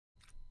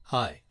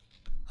Hi,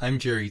 I'm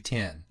Jerry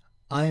Tan.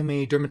 I am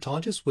a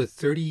dermatologist with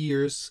 30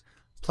 years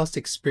plus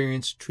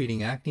experience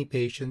treating acne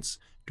patients,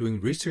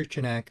 doing research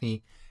in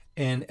acne,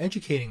 and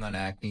educating on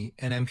acne,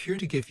 and I'm here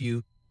to give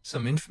you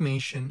some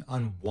information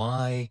on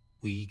why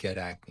we get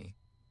acne.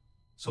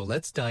 So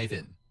let's dive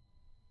in.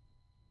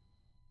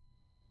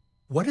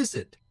 What is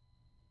it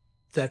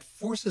that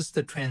forces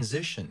the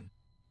transition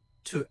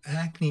to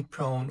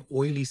acne-prone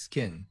oily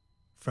skin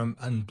from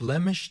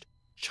unblemished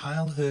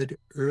childhood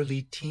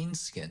early teen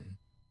skin?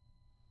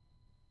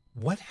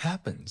 What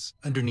happens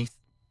underneath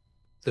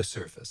the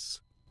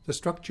surface? The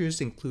structures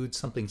include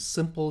something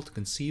simple to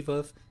conceive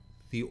of,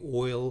 the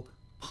oil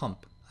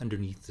pump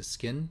underneath the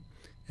skin,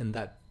 and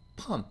that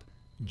pump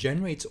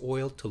generates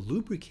oil to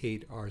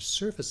lubricate our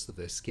surface of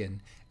the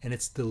skin, and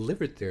it's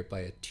delivered there by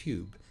a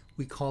tube.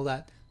 We call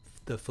that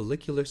the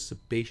follicular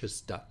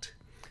sebaceous duct.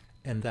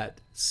 And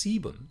that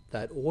sebum,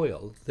 that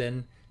oil,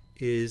 then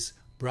is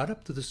brought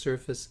up to the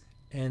surface,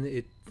 and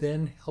it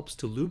then helps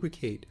to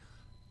lubricate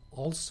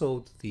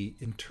also the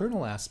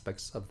internal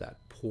aspects of that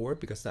pore,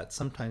 because that's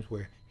sometimes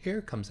where hair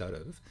comes out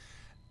of,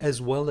 as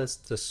well as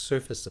the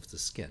surface of the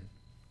skin.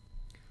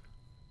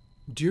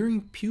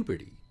 During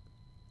puberty,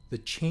 the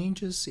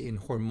changes in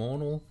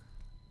hormonal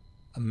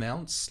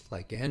amounts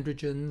like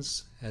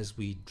androgens, as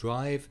we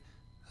drive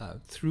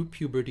through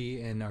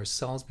puberty and our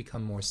cells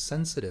become more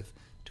sensitive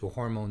to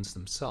hormones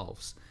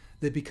themselves,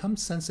 they become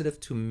sensitive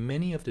to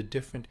many of the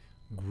different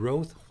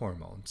growth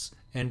hormones.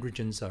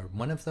 Androgens are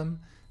one of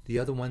them. The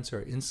other ones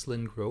are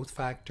insulin growth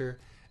factor,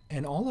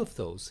 and all of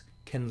those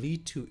can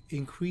lead to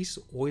increased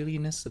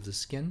oiliness of the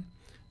skin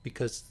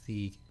because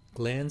the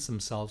glands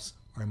themselves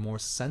are more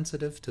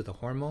sensitive to the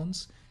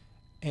hormones,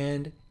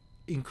 and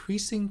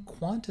increasing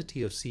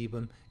quantity of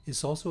sebum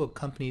is also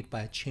accompanied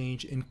by a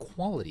change in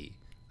quality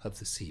of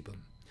the sebum.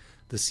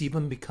 The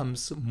sebum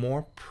becomes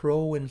more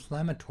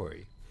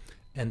pro-inflammatory,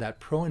 and that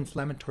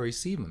pro-inflammatory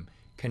sebum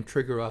can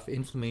trigger off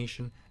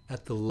inflammation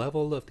at the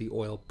level of the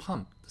oil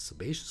pump, the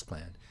sebaceous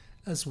gland,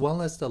 as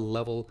well as the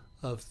level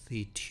of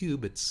the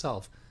tube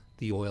itself,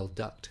 the oil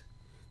duct.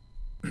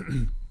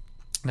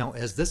 Now,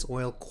 as this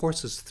oil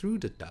courses through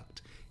the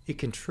duct, it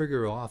can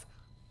trigger off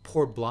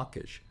pore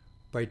blockage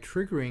by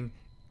triggering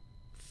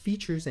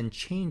features and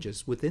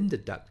changes within the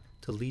duct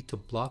to lead to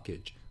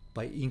blockage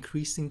by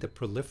increasing the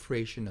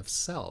proliferation of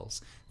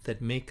cells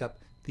that make up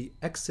the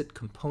exit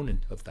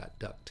component of that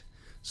duct.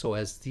 So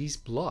as these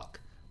block,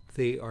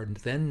 they are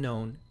then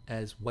known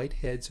as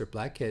whiteheads or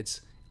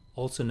blackheads,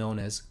 also known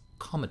as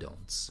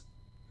comedones.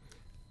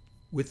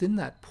 Within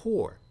that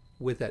pore,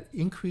 with that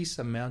increased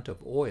amount of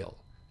oil,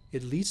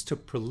 it leads to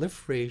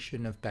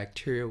proliferation of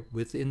bacteria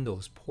within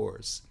those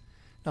pores.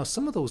 Now,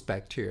 some of those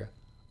bacteria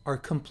are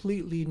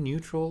completely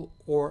neutral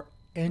or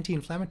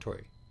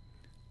anti-inflammatory.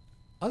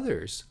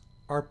 Others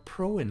are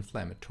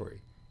pro-inflammatory.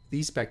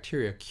 These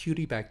bacteria,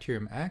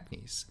 Cutibacterium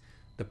acnes,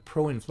 the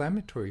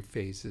pro-inflammatory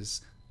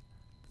phases,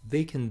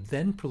 they can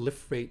then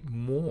proliferate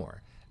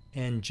more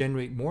and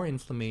generate more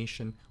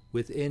inflammation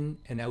within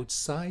and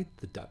outside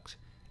the duct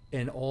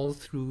and all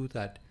through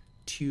that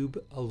tube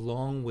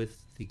along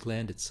with the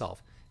gland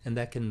itself. And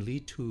that can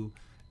lead to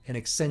an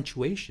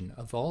accentuation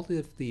of all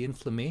of the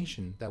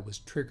inflammation that was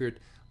triggered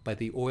by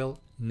the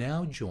oil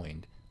now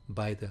joined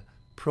by the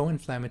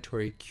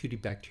pro-inflammatory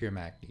Cutibacterium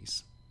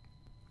acnes.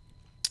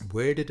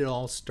 Where did it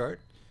all start?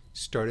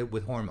 Started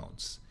with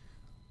hormones.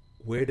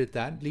 Where did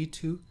that lead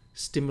to?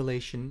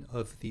 Stimulation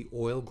of the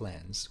oil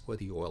glands or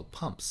the oil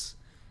pumps.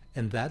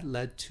 And that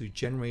led to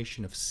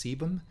generation of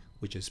sebum,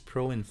 which is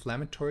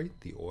pro-inflammatory,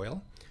 the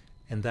oil,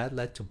 and that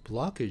led to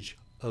blockage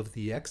of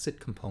the exit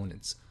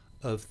components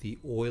of the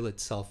oil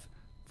itself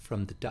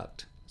from the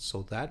duct.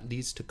 So that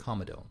leads to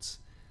comedones.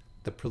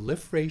 The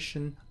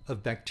proliferation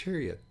of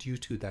bacteria due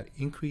to that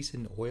increase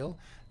in oil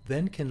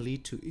then can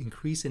lead to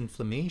increased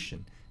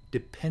inflammation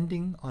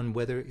depending on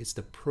whether it's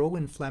the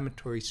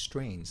pro-inflammatory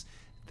strains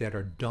that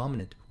are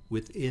dominant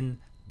within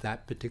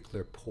that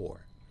particular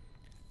pore.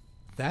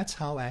 That's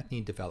how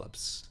acne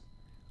develops.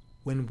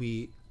 When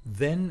we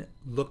then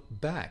look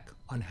back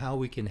on how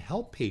we can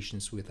help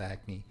patients with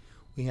acne,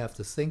 we have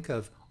to think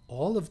of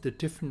all of the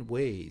different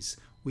ways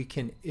we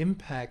can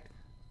impact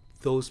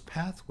those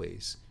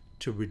pathways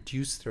to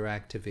reduce their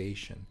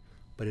activation.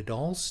 But it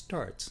all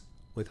starts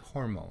with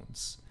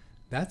hormones.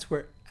 That's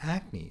where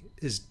acne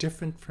is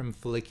different from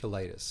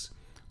folliculitis,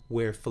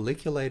 where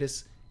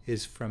folliculitis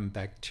is from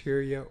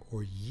bacteria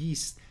or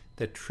yeast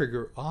that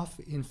trigger off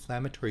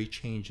inflammatory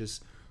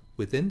changes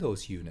within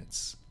those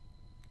units.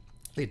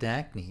 In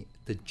acne,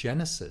 the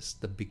genesis,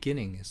 the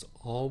beginning, is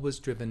always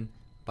driven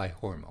by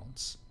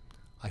hormones.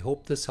 I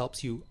hope this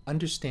helps you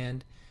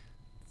understand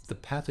the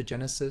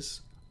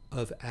pathogenesis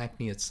of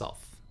acne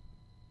itself.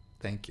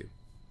 Thank you.